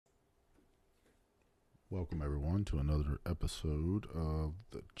Welcome, everyone, to another episode of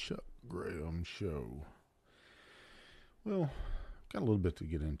the Chuck Graham Show. Well, got a little bit to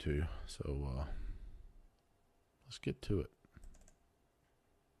get into, so let's get to it.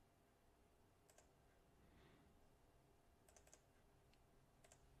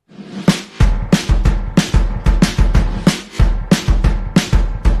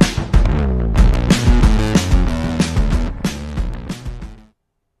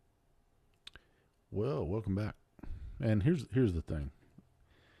 Well, welcome back. And here's the thing.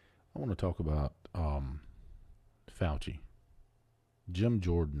 I want to talk about Fauci. Jim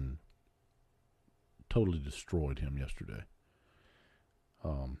Jordan totally destroyed him yesterday.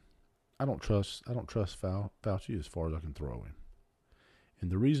 I don't trust Fauci as far as I can throw him. And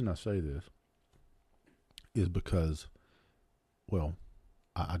the reason I say this is because, well,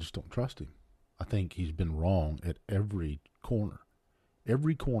 I just don't trust him. I think he's been wrong at every corner.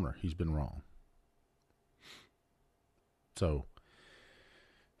 Every corner he's been wrong. So,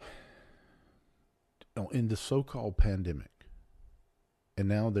 in the so-called pandemic, and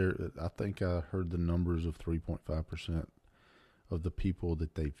now I think I heard the numbers of 3.5% of the people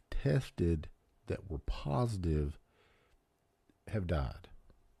that they've tested that were positive have died.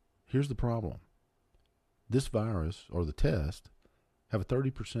 Here's the problem. This virus, or the test, have a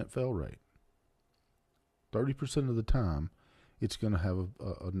 30% fail rate. 30% of the time, it's going to have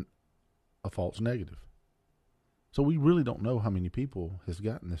a false negative. So we really don't know how many people has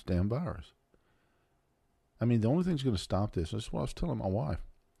gotten this damn virus. I mean, the only thing that's going to stop this, that's what I was telling my wife,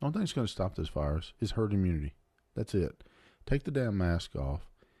 the only thing that's going to stop this virus is herd immunity. That's it. Take the damn mask off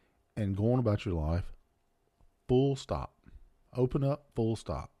and go on about your life. Full stop. Open up, full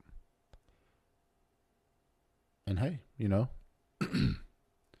stop. And hey,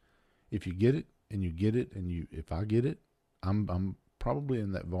 if you get it, and if I get it, I'm probably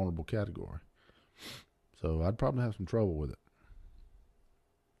in that vulnerable category. So I'd probably have some trouble with it.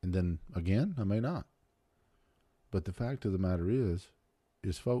 And then, again, I may not. But the fact of the matter is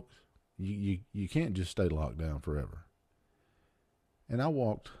folks, you can't just stay locked down forever. And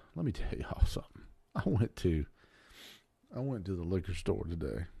let me tell y'all something. I went to the liquor store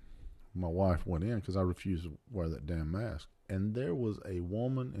today. My wife went in because I refused to wear that damn mask. And there was a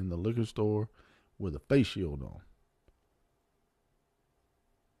woman in the liquor store with a face shield on.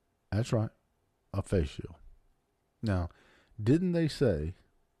 That's right. A face shield. Now, didn't they say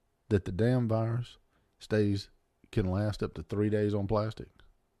that the damn virus can last up to 3 days on plastic?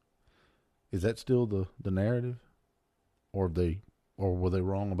 Is that still the narrative? Or were they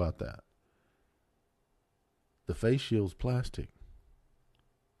wrong about that? The face shield's plastic.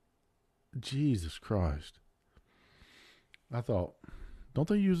 Jesus Christ. I thought, don't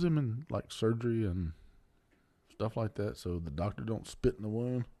they use them in like surgery and stuff like that so the doctor don't spit in the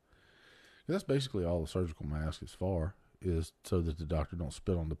wound? That's basically all the surgical mask is for, is so that the doctor don't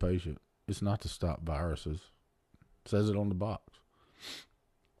spit on the patient. It's not to stop viruses. It says it on the box.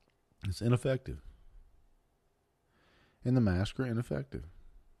 It's ineffective. And the masks are ineffective.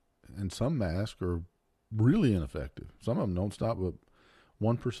 And some masks are really ineffective. Some of them don't stop at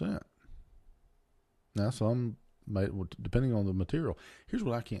 1%. Now, some, depending on the material. Here's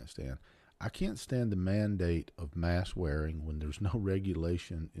what I can't stand. I can't stand the mandate of mask wearing when there's no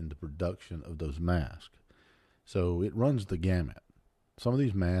regulation in the production of those masks. So it runs the gamut. Some of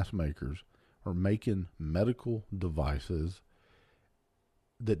these mask makers are making medical devices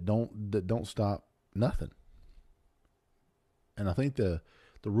that don't stop nothing. And I think the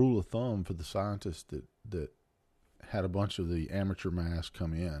rule of thumb for the scientists that had a bunch of the amateur masks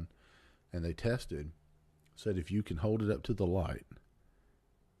come in and they tested said if you can hold it up to the light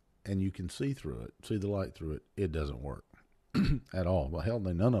and you can see the light through it, it doesn't work at all. Well, hell,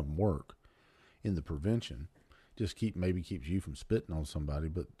 none of them work in the prevention. Just maybe keeps you from spitting on somebody,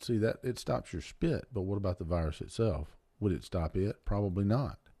 but see that it stops your spit. But what about the virus itself? Would it stop it? Probably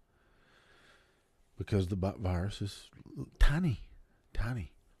not, because the virus is tiny.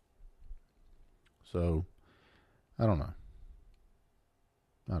 So I don't know.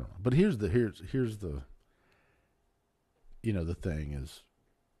 But here's the the thing is,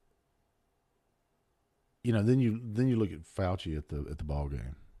 then you look at Fauci at the ball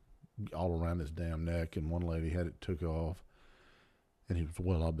game, all around his damn neck, and one lady had it took off, and he was,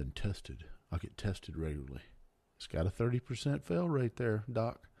 well, I've been tested. I get tested regularly. It's got a 30% fail rate there,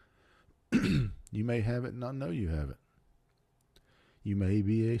 Doc. You may have it and not know you have it. You may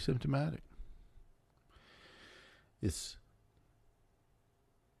be asymptomatic. It's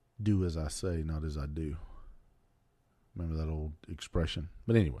do as I say, not as I do. Remember that old expression?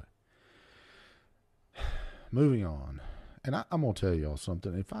 But anyway, moving on. And I'm going to tell y'all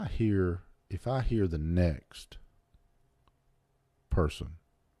something. If I hear if I hear the next person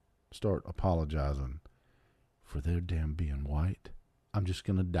start apologizing for their damn being white, I'm just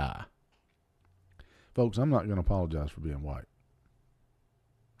going to die. Folks, I'm not going to apologize for being white.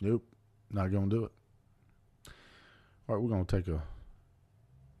 Nope, not going to do it. All right, we're going to take a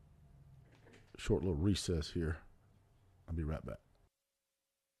short little recess here. I'll be right back.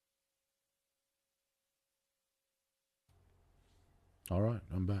 All right,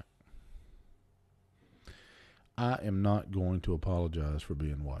 I'm back. I am not going to apologize for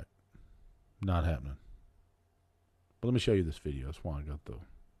being white. Not happening. But let me show you this video. That's why I got the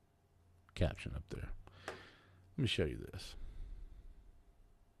caption up there. Let me show you this.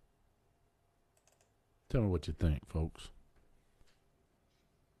 Tell me what you think, folks.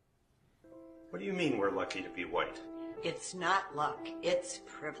 What do you mean we're lucky to be white? It's not luck, it's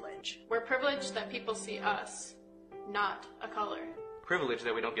privilege. We're privileged that people see us, not a color. Privilege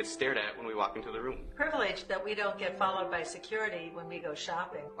that we don't get stared at when we walk into the room. Privilege that we don't get followed by security when we go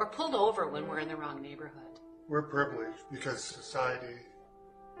shopping. Or pulled over when we're in the wrong neighborhood. We're privileged because society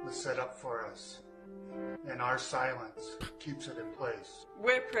was set up for us, and our silence keeps it in place.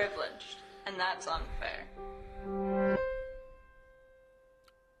 We're privileged, and that's unfair.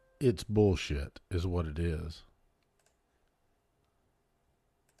 It's bullshit, is what it is.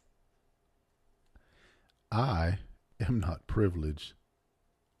 I am not privileged.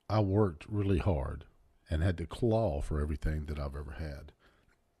 I worked really hard and had to claw for everything that I've ever had.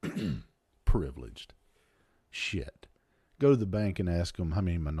 Privileged. Shit. Go to the bank and ask them how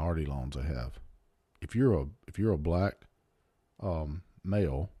many minority loans I have. If you're a black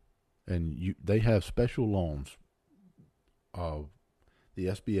male and they have special loans, the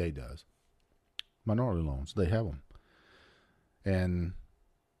SBA does. Minority loans, they have them. And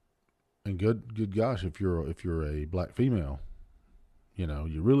good gosh, if you're a black female,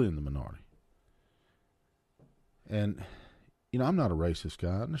 you're really in the minority. And I'm not a racist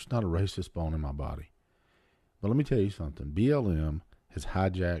guy. There's not a racist bone in my body. But let me tell you something. BLM has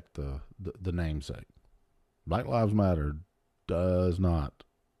hijacked the namesake. Black Lives Matter does not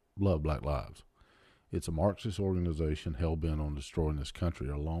love black lives. It's a Marxist organization hell-bent on destroying this country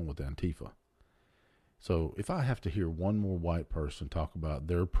along with Antifa. So if I have to hear one more white person talk about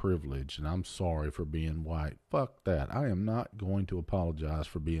their privilege and I'm sorry for being white, fuck that. I am not going to apologize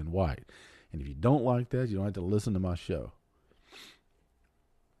for being white. And if you don't like that, you don't have to listen to my show.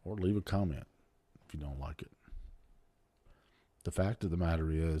 Or leave a comment if you don't like it. The fact of the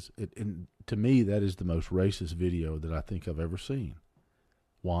matter is, to me, that is the most racist video that I think I've ever seen.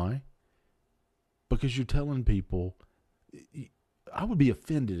 Why? Because you're telling people, I would be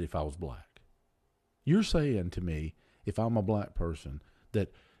offended if I was black. You're saying to me, if I'm a black person,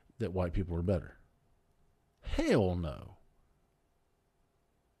 that white people are better. Hell no.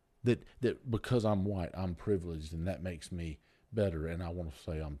 That because I'm white, I'm privileged, and that makes me better, and I want to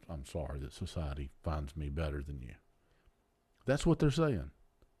say I'm sorry that society finds me better than you. That's what they're saying.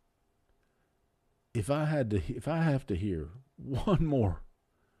 If I have to hear one more,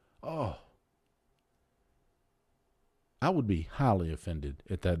 I would be highly offended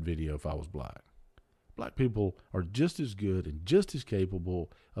at that video if I was black. Black people are just as good and just as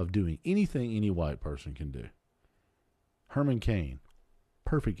capable of doing anything any white person can do. Herman Cain,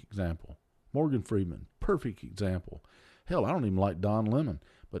 perfect example. Morgan Freeman, perfect example. Hell, I don't even like Don Lemon,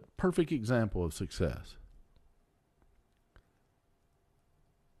 but perfect example of success.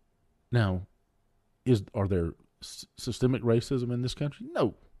 Now, are there systemic racism in this country?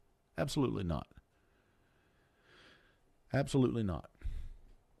 No, absolutely not. Absolutely not.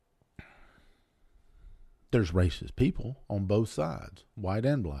 There's racist people on both sides, white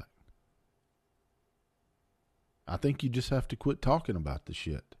and black. I think you just have to quit talking about the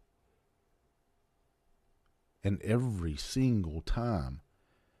shit. And every single time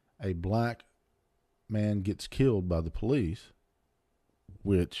a black man gets killed by the police,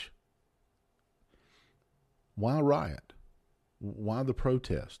 why riot? Why the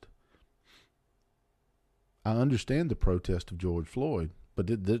protest? I understand the protest of George Floyd, but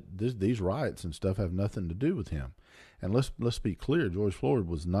these riots and stuff have nothing to do with him. And let's be clear, George Floyd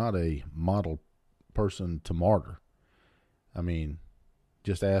was not a model person to martyr. I mean,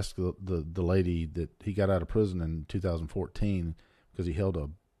 just ask the lady that he got out of prison in 2014 because he held a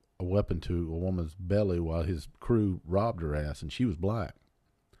weapon to a woman's belly while his crew robbed her ass, and she was black.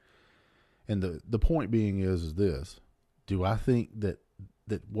 And the point being is this: do I think that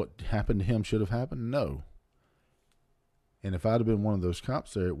what happened to him should have happened? No. And if I'd have been one of those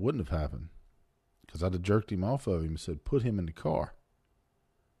cops there, it wouldn't have happened, because I'd have jerked him off of him and said, put him in the car.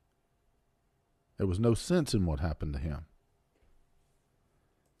 There was no sense in what happened to him.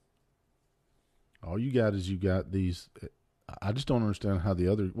 All you got is you got these. I just don't understand how the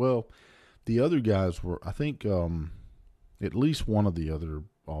other guys were. I think at least one of the other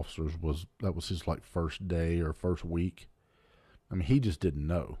officers that was his like first day or first week. I mean, he just didn't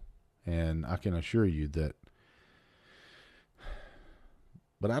know, and I can assure you that.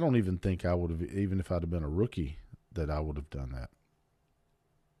 But I don't even think I would have, even if I'd have been a rookie, that I would have done that.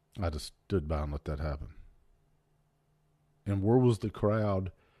 I just stood by and let that happen. And where was the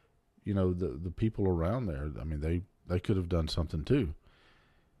crowd? You know, the people around there. I mean, they could have done something too.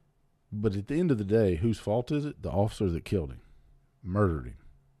 But at the end of the day, whose fault is it? The officer that killed him, murdered him.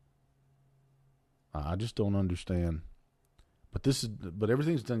 I just don't understand. But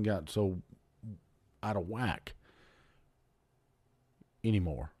everything's done got so out of whack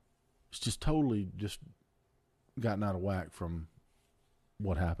anymore. It's just totally just gotten out of whack from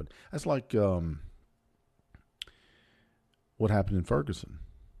what happened. That's like what happened in Ferguson.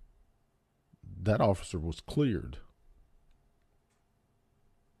 That officer was cleared.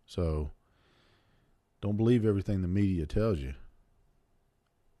 So don't believe everything the media tells you.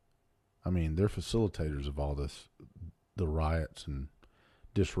 I mean, they're facilitators of all this, the riots and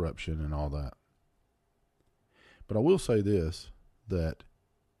disruption and all that. But I will say this, that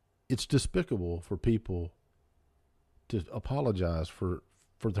it's despicable for people to apologize for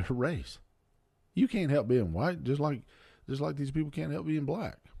their race. You can't help being white, just like these people can't help being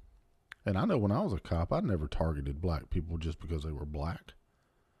black. And I know when I was a cop, I never targeted black people just because they were black.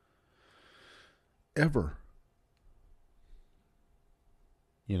 Ever.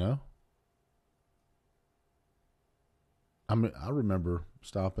 You know? I mean, I remember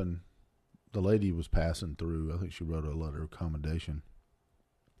stopping, the lady was passing through. I think she wrote a letter of commendation.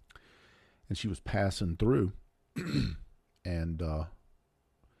 And she was passing through. And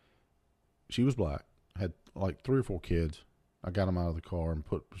she was black. Had like 3 or 4 kids. I got them out of the car and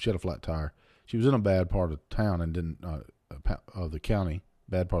she had a flat tire. She was in a bad part of town and didn't, of the county,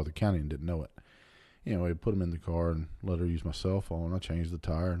 bad part of the county and didn't know it. Anyway, put them in the car and let her use my cell phone. I changed the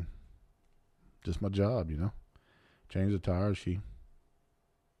tire and just my job, you know. Changed the tire. She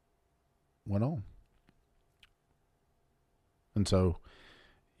went on. And so,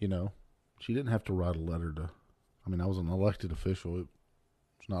 you know, she didn't have to write a letter to, I mean, I was an elected official.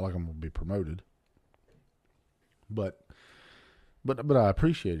 It's not like I'm going to be promoted. But I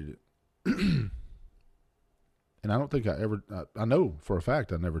appreciated it. And I don't think I know for a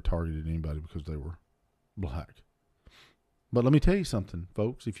fact I never targeted anybody because they were black. But let me tell you something,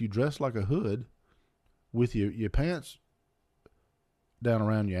 folks. If you dress like a hood with your pants down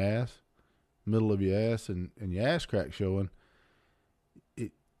around your ass, middle of your ass, and your ass crack showing,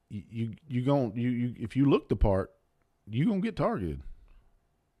 if you look the part, you're going to get targeted.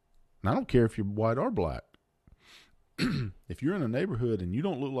 And I don't care if you're white or black. If you're in a neighborhood and you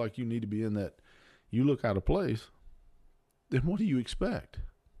don't look like you need to be in that, you look out of place, then what do you expect?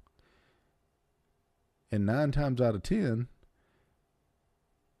 And 9 times out of 10,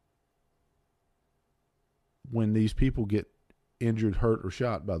 when these people get injured, hurt, or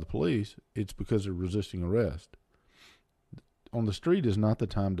shot by the police, it's because they're resisting arrest. On the street is not the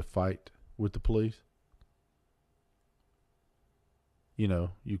time to fight with the police. You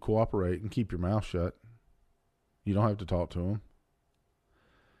know, you cooperate and keep your mouth shut. You don't have to talk to them.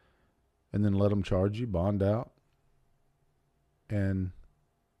 And then let them charge you, bond out, and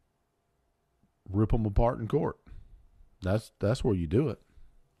rip them apart in court. That's where you do it.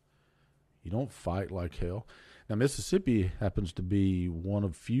 You don't fight like hell. Now, Mississippi happens to be one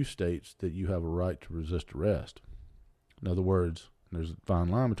of few states that you have a right to resist arrest. In other words, there's a fine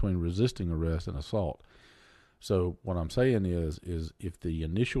line between resisting arrest and assault. So what I'm saying is if the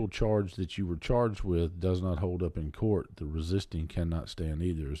initial charge that you were charged with does not hold up in court, the resisting cannot stand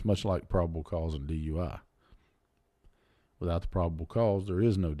either. It's much like probable cause and DUI. Without the probable cause, there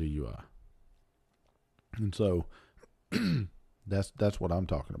is no DUI. And so that's what I'm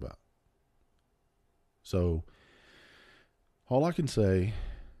talking about. So all I can say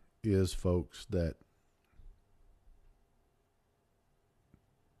is, folks, that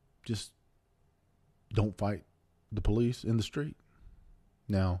just don't fight the police in the street.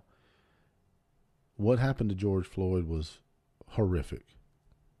 Now, what happened to George Floyd was horrific,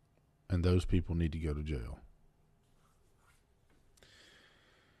 and those people need to go to jail.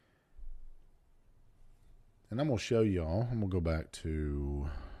 And I'm going to show y'all, I'm going to go back to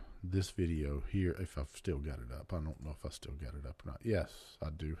this video here, if I've still got it up. I don't know if I still got it up or not. Yes, I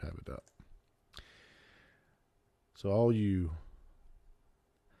do have it up. So all you,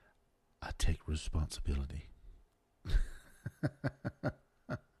 I take responsibility.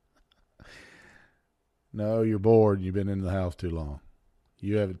 No, you're bored. You've been in the house too long.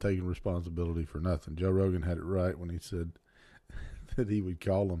 You haven't taken responsibility for nothing. Joe Rogan had it right when he said that he would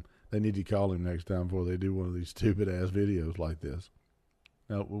call them. They need to call him next time before they do one of these stupid-ass videos like this.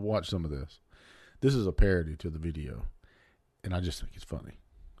 Now, we'll watch some of this. This is a parody to the video, and I just think it's funny.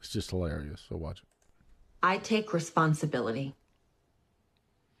 It's just hilarious, so watch it. I take responsibility.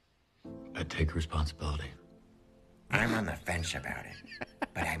 I take responsibility. I'm on the fence about it,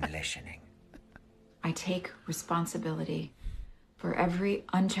 but I'm listening. I take responsibility for every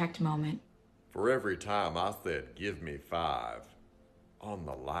unchecked moment. For every time I said, give me 5, on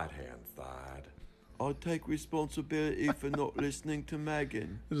the right-hand side. I take responsibility for not listening to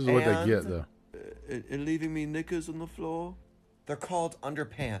Megan. This is what they get, though. And leaving me knickers on the floor. They're called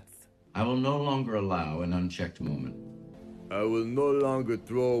underpants. I will no longer allow an unchecked moment. I will no longer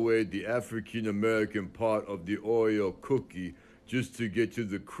throw away the African-American part of the Oreo cookie just to get to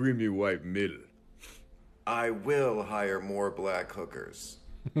the creamy white middle. I will hire more black hookers.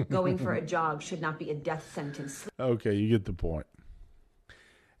 Going for a jog should not be a death sentence. Okay, you get the point.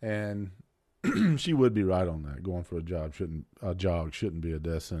 And she would be right on that. Going for a jog shouldn't be a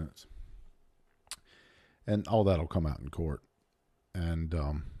death sentence. And all that'll come out in court. And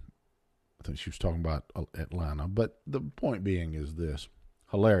I think she was talking about Atlanta. But the point being is this.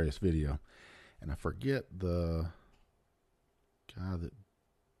 Hilarious video. And I forget the guy that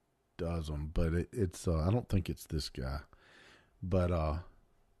does them, but it's I don't think it's this guy. But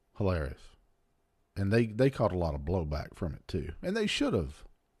hilarious. And they caught a lot of blowback from it too. And they should have.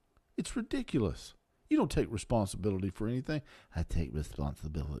 It's ridiculous. You don't take responsibility for anything. I take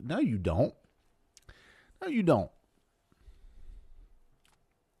responsibility. No, you don't. No, you don't.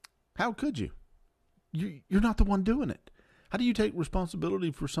 How could you? You're not the one doing it. How do you take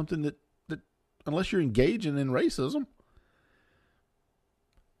responsibility for something that unless you're engaging in racism,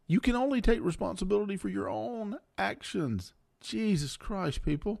 you can only take responsibility for your own actions. Jesus Christ,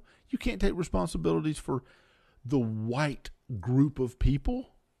 people. You can't take responsibilities for the white group of people.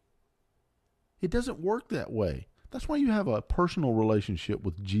 It doesn't work that way. That's why you have a personal relationship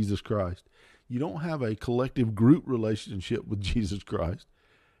with Jesus Christ. You don't have a collective group relationship with Jesus Christ.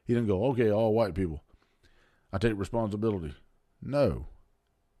 He didn't go, okay, all white people, I take responsibility. No.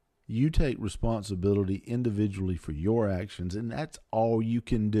 You take responsibility individually for your actions, and that's all you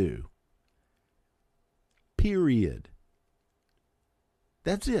can do. Period.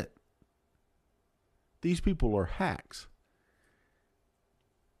 That's it. These people are hacks.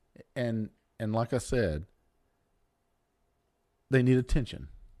 And like I said, they need attention.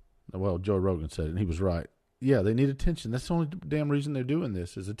 Well, Joe Rogan said it, and he was right. Yeah, they need attention. That's the only damn reason they're doing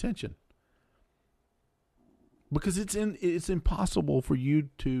this is attention. Because it's impossible for you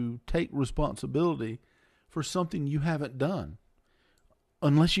to take responsibility for something you haven't done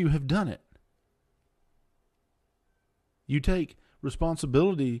unless you have done it. You take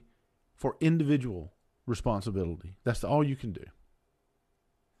responsibility for individual responsibility. That's all you can do.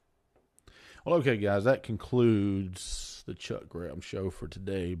 Well, okay, guys, that concludes the Chuck Graham Show for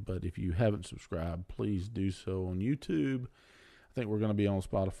today. But if you haven't subscribed, please do so on YouTube. I think we're going to be on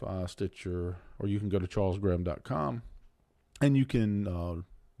Spotify, Stitcher, or you can go to charlesgraham.com, and you can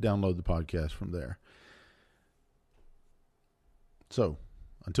download the podcast from there. So,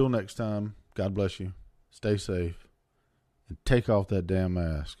 until next time, God bless you, stay safe, and take off that damn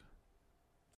mask.